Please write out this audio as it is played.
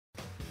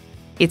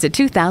It's a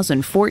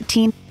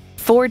 2014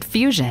 Ford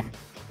Fusion.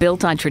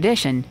 Built on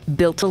tradition,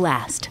 built to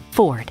last.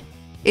 Ford.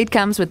 It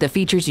comes with the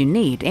features you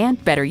need and,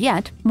 better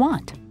yet,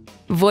 want.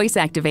 Voice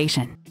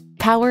activation,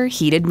 power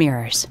heated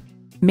mirrors,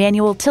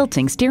 manual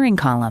tilting steering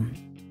column,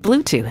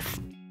 Bluetooth,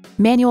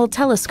 manual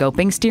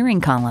telescoping steering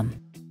column,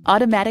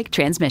 automatic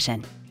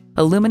transmission,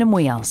 aluminum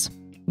wheels,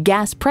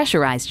 gas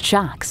pressurized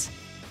shocks,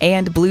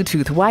 and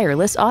Bluetooth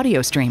wireless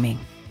audio streaming.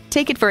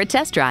 Take it for a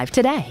test drive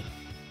today.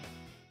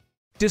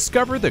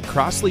 Discover the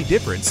Crossley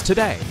difference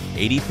today.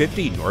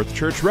 8050 North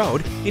Church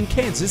Road in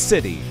Kansas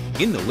City.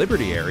 In the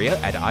Liberty area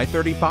at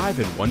I-35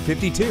 and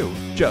 152,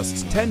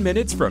 just 10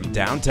 minutes from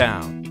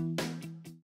downtown.